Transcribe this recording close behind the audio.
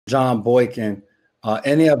John Boykin.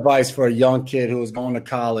 Any advice for a young kid who is going to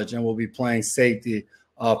college and will be playing safety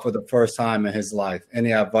for the first time in his life?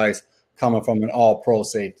 Any advice coming from an all-pro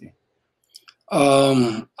safety?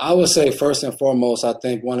 I would say first and foremost, I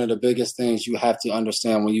think one of the biggest things you have to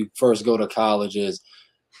understand when you first go to college is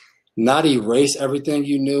not erase everything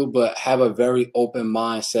you knew, but have a very open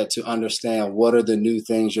mindset to understand what are the new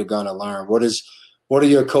things you're going to learn. What are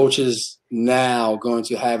your coaches now going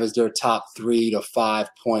to have as their top 3 to 5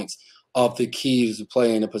 points of the keys to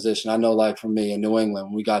playing the position? I know, like for me in New England,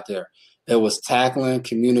 when we got there, it was tackling,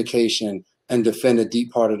 communication, and defend a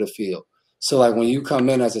deep part of the field. So like when you come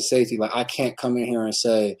in as a safety, like I can't come in here and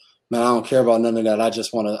say, man, I don't care about none of that. I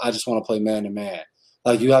just want to play man to man.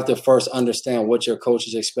 Like you have to first understand what your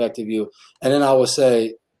coaches expect of you. And then I would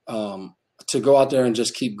say to go out there and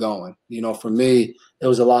just keep going. You know, for me, it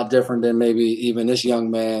was a lot different than maybe even this young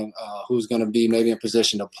man who's going to be maybe in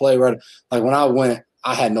position to play. Right? Like when I went,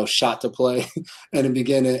 I had no shot to play in the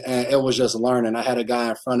beginning, and it was just learning. I had a guy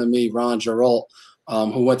in front of me, Ron Girolt,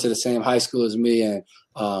 who went to the same high school as me and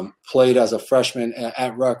played as a freshman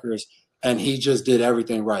at Rutgers, and he just did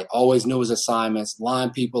everything right. Always knew his assignments, line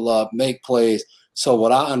people up, make plays. So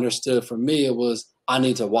what I understood for me, it was I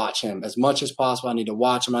need to watch him as much as possible. I need to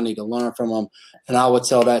watch him. I need to learn from him. And I would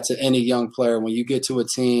tell that to any young player. When you get to a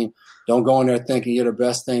team, don't go in there thinking you're the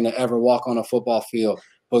best thing to ever walk on a football field,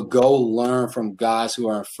 but go learn from guys who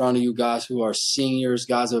are in front of you, guys who are seniors,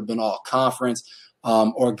 guys who have been all conference,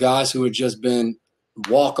 or guys who have just been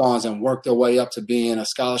walk-ons and worked their way up to being a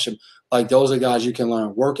scholarship. Like those are guys you can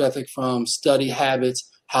learn work ethic from, study habits,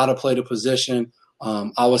 how to play the position.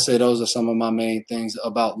 I would say those are some of my main things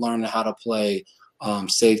about learning how to play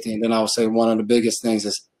safety. And then I would say one of the biggest things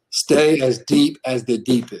is stay as deep as the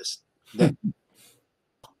deepest.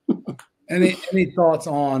 Any thoughts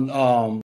on